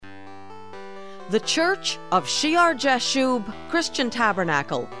The Church of Shear Jashub Christian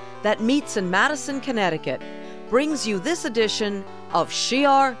Tabernacle that meets in Madison, Connecticut, brings you this edition of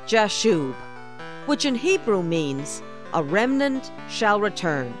Shear Jashub, which in Hebrew means, a remnant shall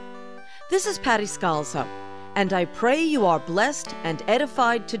return. This is Patty Scalzo, and I pray you are blessed and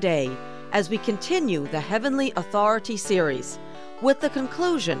edified today as we continue the Heavenly Authority series with the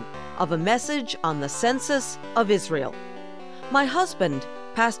conclusion of a message on the census of Israel. My husband,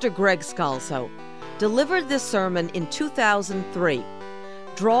 Pastor Greg Scalzo, delivered this sermon in 2003,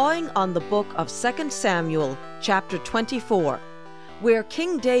 drawing on the book of 2 Samuel, chapter 24, where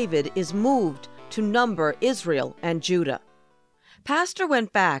King David is moved to number Israel and Judah. Pastor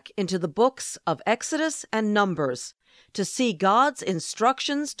went back into the books of Exodus and Numbers to see God's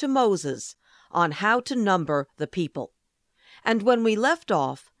instructions to Moses on how to number the people. And when we left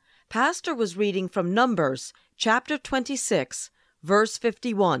off, Pastor was reading from Numbers chapter 26, verse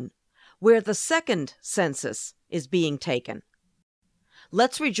 51, where the second census is being taken.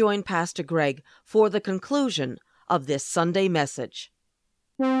 Let's rejoin Pastor Greg for the conclusion of this Sunday message.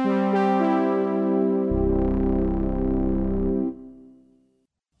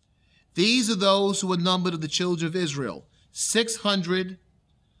 These are those who were numbered of the children of Israel,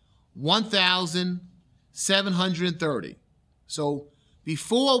 1,730. So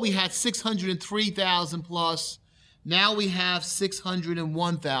before we had 603,000 plus, now we have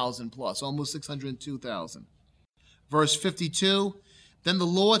 601,000 plus, almost 602,000. Verse 52, then the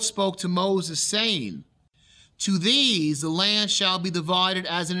Lord spoke to Moses, saying, to these the land shall be divided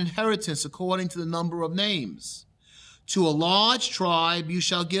as an inheritance according to the number of names. To a large tribe you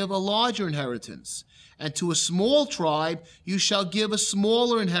shall give a larger inheritance, and to a small tribe you shall give a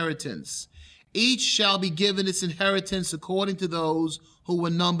smaller inheritance. Each shall be given its inheritance according to those who were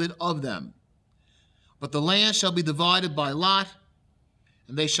numbered of them. But the land shall be divided by lot,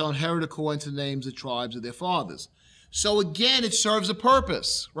 and they shall inherit according to the names of the tribes of their fathers. So again, it serves a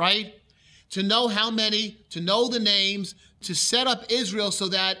purpose, right? To know how many, to know the names, to set up Israel so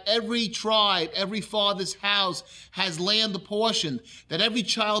that every tribe, every father's house has land apportioned, that every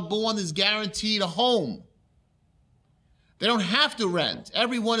child born is guaranteed a home. They don't have to rent.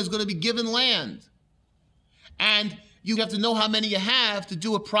 Everyone is going to be given land. And you have to know how many you have to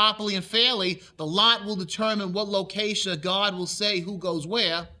do it properly and fairly. The lot will determine what location God will say who goes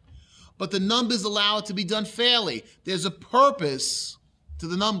where, but the numbers allow it to be done fairly. There's a purpose to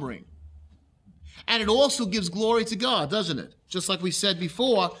the numbering. And it also gives glory to God, doesn't it? Just like we said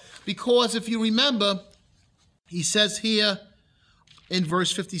before, because if you remember, he says here in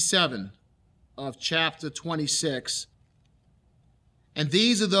verse 57 of chapter 26, and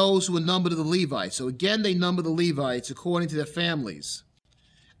these are those who are numbered of the Levites. So again, they number the Levites according to their families.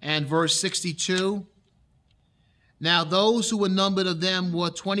 And verse 62, now those who were numbered of them were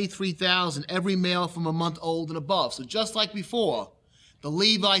 23,000, every male from a month old and above. So just like before, the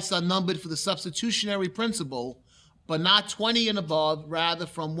Levites are numbered for the substitutionary principle, but not 20 and above, rather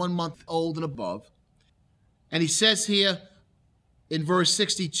from 1 month old and above. And he says here in verse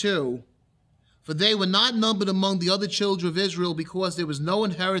 62, for they were not numbered among the other children of Israel because there was no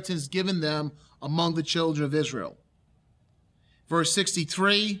inheritance given them among the children of Israel. Verse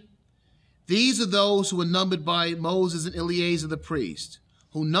 63, these are those who were numbered by Moses and Eleazar the priest,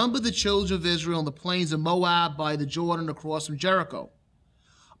 who numbered the children of Israel in the plains of Moab by the Jordan across from Jericho.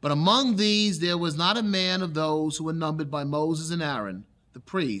 But among these there was not a man of those who were numbered by Moses and Aaron, the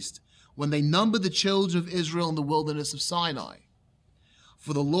priest, when they numbered the children of Israel in the wilderness of Sinai.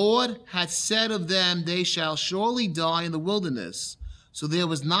 For the Lord had said of them, they shall surely die in the wilderness. So there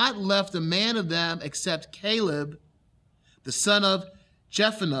was not left a man of them except Caleb, the son of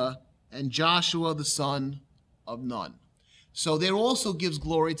Jephunneh, and Joshua, the son of Nun. So there also gives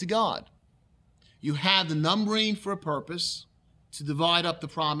glory to God. You have the numbering for a purpose, to divide up the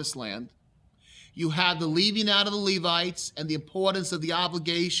promised land. You have the leaving out of the Levites and the importance of the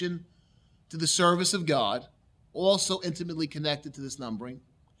obligation to the service of God, also intimately connected to this numbering.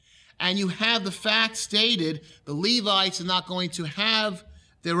 And you have the fact stated, the Levites are not going to have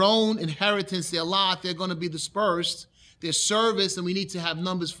their own inheritance, their lot. They're going to be dispersed. Their service, and we need to have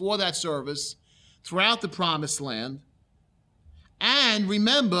numbers for that service throughout the promised land. And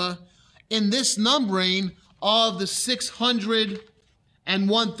remember, in this numbering of the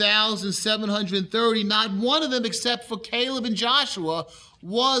 601,730, not one of them except for Caleb and Joshua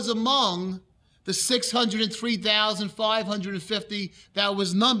was among the 603,550 that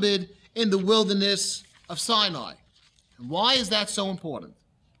was numbered in the wilderness of Sinai. And why is that so important?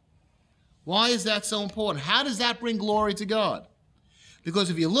 Why is that so important? How does that bring glory to God? Because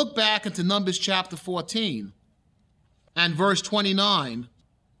if you look back into Numbers chapter 14 and verse 29,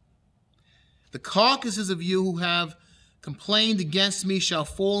 The carcasses of you who have complained against me shall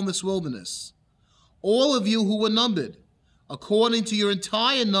fall in this wilderness. All of you who were numbered, according to your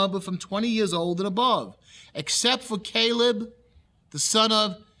entire number from 20 years old and above, except for Caleb, the son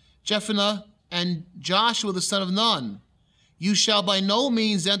of Jephunneh, and Joshua, the son of Nun. You shall by no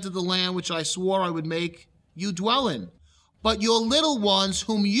means enter the land which I swore I would make you dwell in. But your little ones,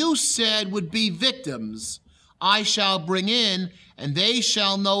 whom you said would be victims, I shall bring in, and they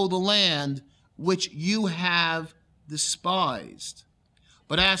shall know the land which you have despised.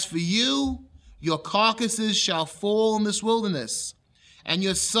 But as for you, your carcasses shall fall in this wilderness, and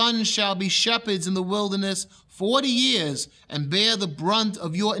your sons shall be shepherds in the wilderness 40 years, and bear the brunt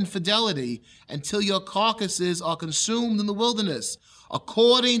of your infidelity until your carcasses are consumed in the wilderness,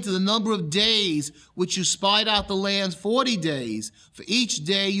 according to the number of days which you spied out the land, 40 days. For each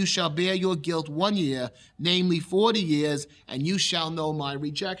day you shall bear your guilt 1 year, namely 40 years, and you shall know my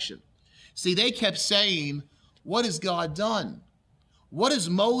rejection. See, they kept saying, what has God done? What has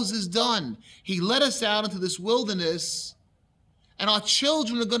Moses done? He led us out into this wilderness, and our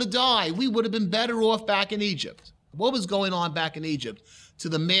children are going to die. We would have been better off back in Egypt. What was going on back in Egypt to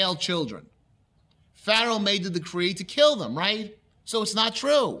the male children? Pharaoh made the decree to kill them, right? So it's not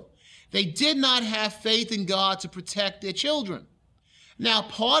true. They did not have faith in God to protect their children. Now,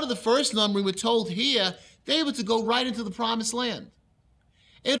 part of the first numbering, we're told here, they were to go right into the promised land.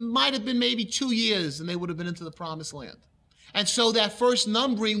 It might have been maybe 2 years and they would have been into the promised land. And so that first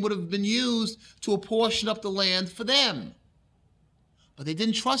numbering would have been used to apportion up the land for them. But they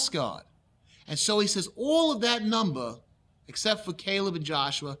didn't trust God. And so he says all of that number, except for Caleb and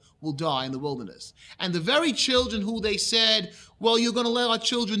Joshua, will die in the wilderness. And the very children who they said, well, you're going to let our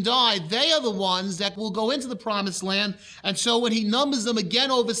children die, they are the ones that will go into the promised land. And so when he numbers them again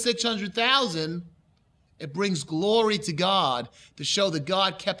over 600,000, it brings glory to God to show that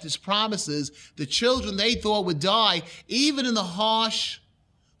God kept his promises. The children they thought would die, even in the harsh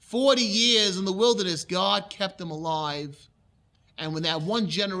 40 years in the wilderness, God kept them alive. And when that one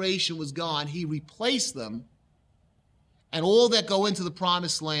generation was gone, he replaced them. And all that go into the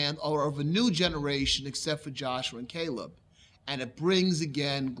promised land are of a new generation except for Joshua and Caleb. And it brings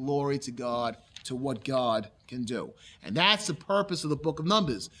again glory to God, to what God can do. And that's the purpose of the book of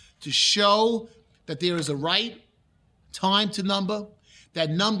Numbers, to show that there is a right time to number, that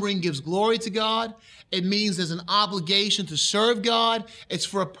numbering gives glory to God. It means there's an obligation to serve God. It's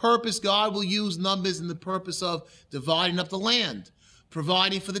for a purpose. God will use numbers in the purpose of dividing up the land,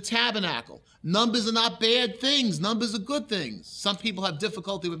 providing for the tabernacle. Numbers are not bad things. Numbers are good things. Some people have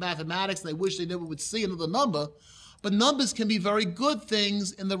difficulty with mathematics and they wish they never would see another number, but numbers can be very good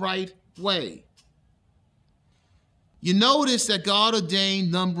things in the right way. You notice that God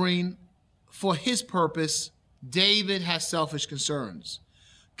ordained numbering for his purpose. David has selfish concerns.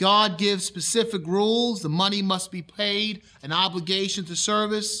 God gives specific rules. The money must be paid, an obligation to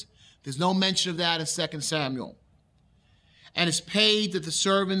service. There's no mention of that in 2 Samuel. And it's paid that the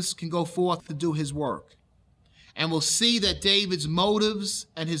servants can go forth to do his work. And we'll see that David's motives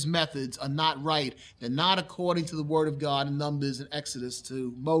and his methods are not right. They're not according to the word of God in Numbers and Exodus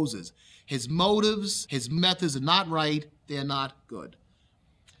to Moses. His motives, his methods are not right. They're not good.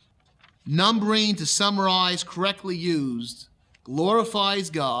 Numbering, to summarize, correctly used, glorifies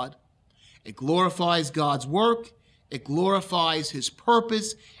God. It glorifies God's work. It glorifies his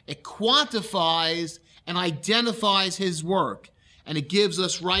purpose. It quantifies and identifies his work. And it gives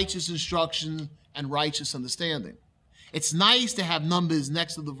us righteous instruction and righteous understanding. It's nice to have numbers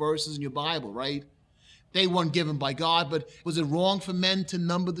next to the verses in your Bible, right? They weren't given by God, but was it wrong for men to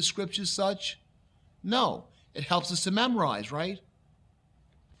number the scriptures such? No. It helps us to memorize, right?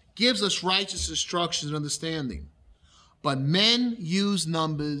 Gives us righteous instruction and understanding. But men use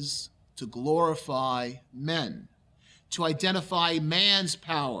numbers to glorify men, to identify man's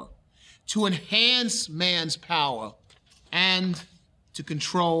power, to enhance man's power, and to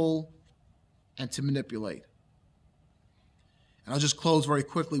control and to manipulate. And I'll just close very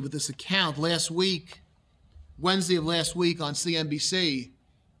quickly with this account. Wednesday of last week on CNBC,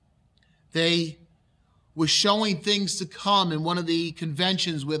 they was showing things to come in one of the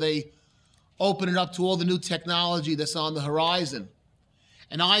conventions where they open it up to all the new technology that's on the horizon.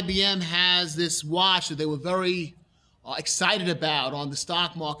 And IBM has this watch that they were very excited about on the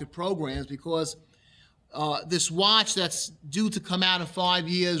stock market programs, because this watch that's due to come out in 5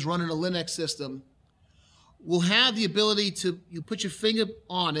 years running a Linux system will have the ability to, you put your finger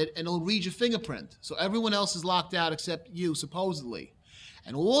on it and it'll read your fingerprint. So everyone else is locked out except you, supposedly.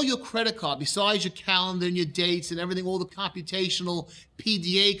 And all your credit card, besides your calendar and your dates and everything, all the computational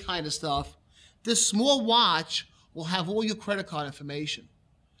PDA kind of stuff, this small watch will have all your credit card information.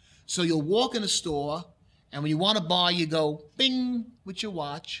 So you'll walk in a store, and when you want to buy, you go bing with your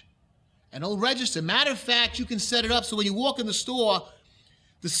watch, and it'll register. Matter of fact, you can set it up so when you walk in the store,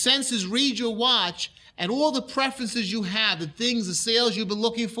 the census reads your watch, and all the preferences you have, the things, the sales you've been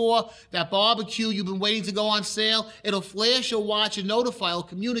looking for, that barbecue you've been waiting to go on sale, it'll flash your watch and notify, it'll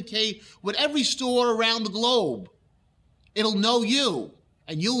communicate with every store around the globe. It'll know you,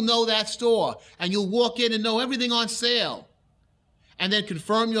 and you'll know that store, and you'll walk in and know everything on sale. And then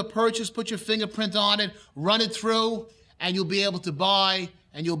confirm your purchase, put your fingerprint on it, run it through, and you'll be able to buy,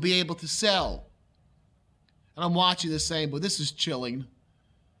 and you'll be able to sell. And I'm watching this saying, but this is chilling.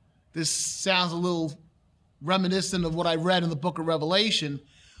 This sounds a little reminiscent of what I read in the book of Revelation.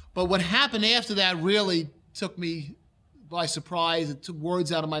 But what happened after that really took me by surprise. It took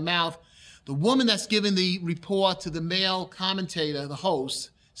words out of my mouth. The woman that's giving the report to the male commentator, the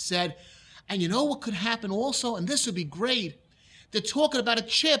host, said, and you know what could happen also? And this would be great. They're talking about a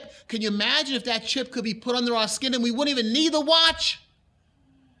chip. Can you imagine if that chip could be put under our skin and we wouldn't even need the watch?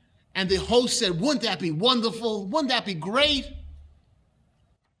 And the host said, wouldn't that be wonderful? Wouldn't that be great?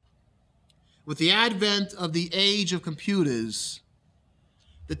 With the advent of the age of computers,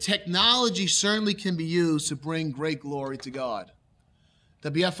 the technology certainly can be used to bring great glory to God.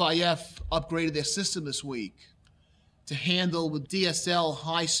 WFIF upgraded their system this week to handle with DSL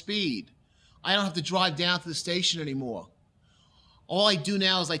high speed. I don't have to drive down to the station anymore. All I do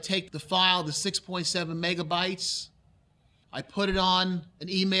now is I take the file, the 6.7 megabytes, I put it on an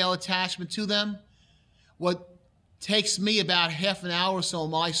email attachment to them. What takes me about half an hour or so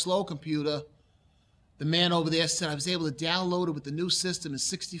on my slow computer, the man over there said I was able to download it with the new system in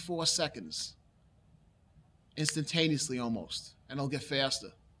 64 seconds. Instantaneously almost, and it'll get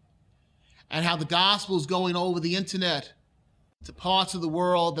faster. And how the gospel is going over the internet to parts of the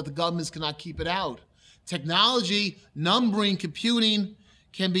world that the governments cannot keep it out. Technology, numbering, computing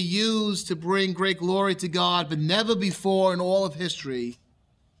can be used to bring great glory to God, but never before in all of history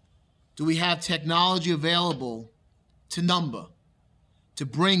do we have technology available to number, to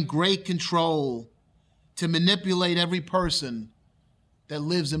bring great control, to manipulate every person that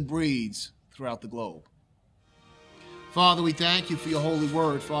lives and breathes throughout the globe. Father, we thank you for your holy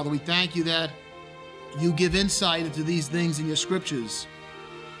word. Father, we thank you that you give insight into these things in your scriptures.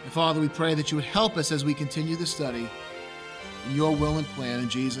 And Father, we pray that you would help us as we continue the study in your will and plan. In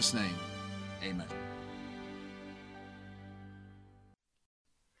Jesus' name, amen.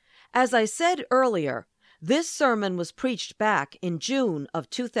 As I said earlier, this sermon was preached back in June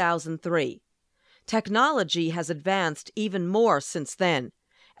of 2003. Technology has advanced even more since then,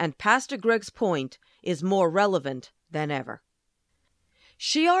 and Pastor Greg's point is more relevant than ever.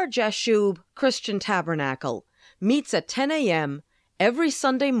 Shear Jashub Christian Tabernacle meets at 10 a.m. every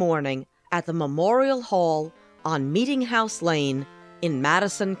Sunday morning at the Memorial Hall on Meeting House Lane in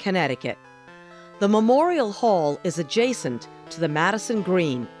Madison, Connecticut. The Memorial Hall is adjacent to the Madison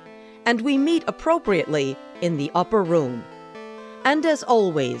Green, and we meet appropriately in the upper room. And as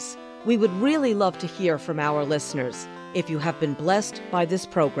always, we would really love to hear from our listeners if you have been blessed by this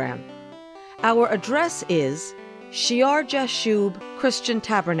program. Our address is Shear Jashub Christian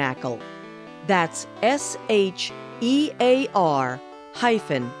Tabernacle. That's SHEAR-JASHUB,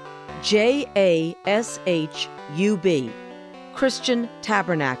 Christian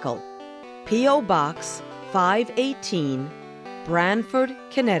Tabernacle, P.O. Box 518, Branford,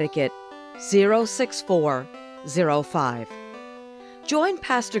 Connecticut 06405. Join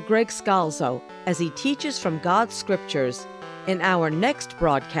Pastor Greg Scalzo as he teaches from God's Scriptures in our next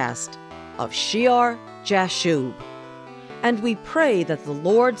broadcast of Shear Jashub. And we pray that the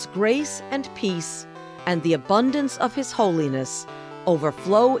Lord's grace and peace and the abundance of His holiness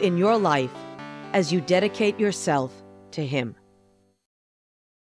overflow in your life as you dedicate yourself to Him.